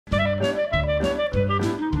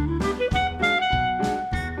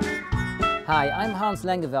Hi, I'm Hans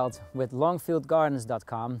Langeveld with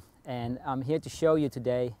longfieldgardens.com, and I'm here to show you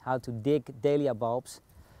today how to dig dahlia bulbs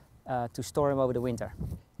to store them over the winter.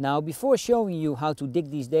 Now, before showing you how to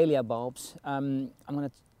dig these dahlia bulbs, I'm going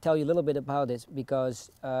to tell you a little bit about it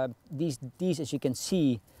because these, as you can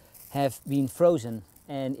see, have been frozen,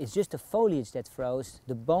 and it's just the foliage that froze.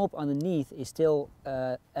 The bulb underneath is still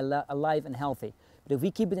alive and healthy. But if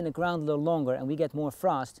we keep it in the ground a little longer and we get more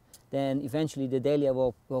frost, then eventually the dahlia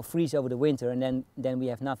will freeze over the winter, and then we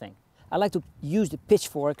have nothing. I like to use the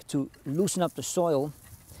pitchfork to loosen up the soil,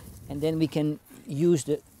 and then we can use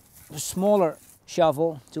the smaller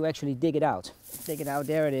shovel to actually dig it out. Dig it out,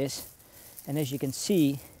 there it is. And as you can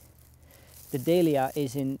see, the dahlia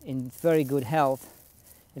is in very good health.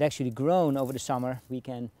 It actually grown over the summer. We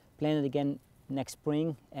can plant it again next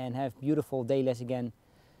spring and have beautiful dahlias again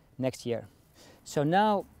next year. So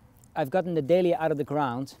now I've gotten the dahlia out of the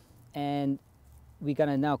ground, and we're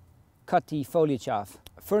gonna now cut the foliage off.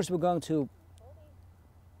 First we're going to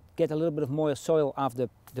get a little bit of moist soil off the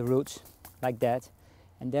roots, like that.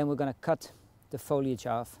 And then we're gonna cut the foliage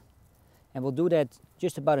off. And we'll do that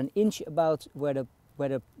just about an inch about where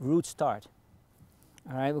the roots start.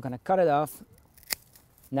 All right, we're gonna cut it off.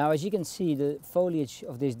 Now, as you can see, the foliage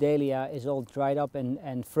of this dahlia is all dried up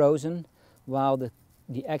and frozen, while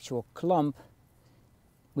the actual clump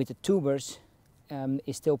with the tubers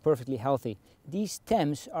is still perfectly healthy. These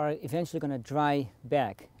stems are eventually going to dry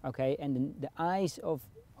back, okay? And the eyes of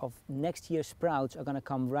next year's sprouts are going to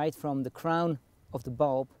come right from the crown of the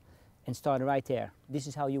bulb and start right there. This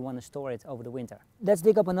is how you want to store it over the winter. Let's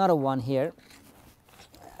dig up another one here,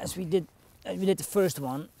 as we did the first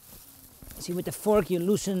one. See, with the fork you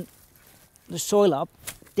loosen the soil up,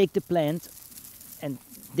 take the plant and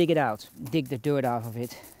dig it out. Dig the dirt off of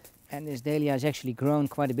it. And this dahlia has actually grown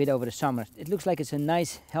quite a bit over the summer. It looks like it's a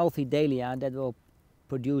nice, healthy dahlia that will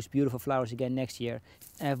produce beautiful flowers again next year.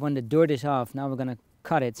 And when the dirt is off, now we're going to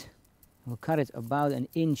cut it. We'll cut it about an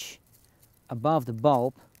inch above the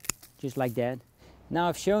bulb, just like that. Now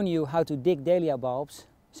I've shown you how to dig dahlia bulbs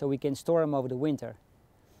so we can store them over the winter.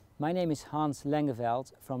 My name is Hans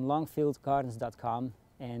Langeveld from longfieldgardens.com,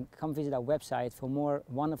 and come visit our website for more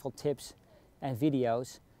wonderful tips and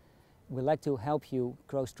videos. We'd like to help you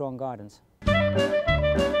grow strong gardens.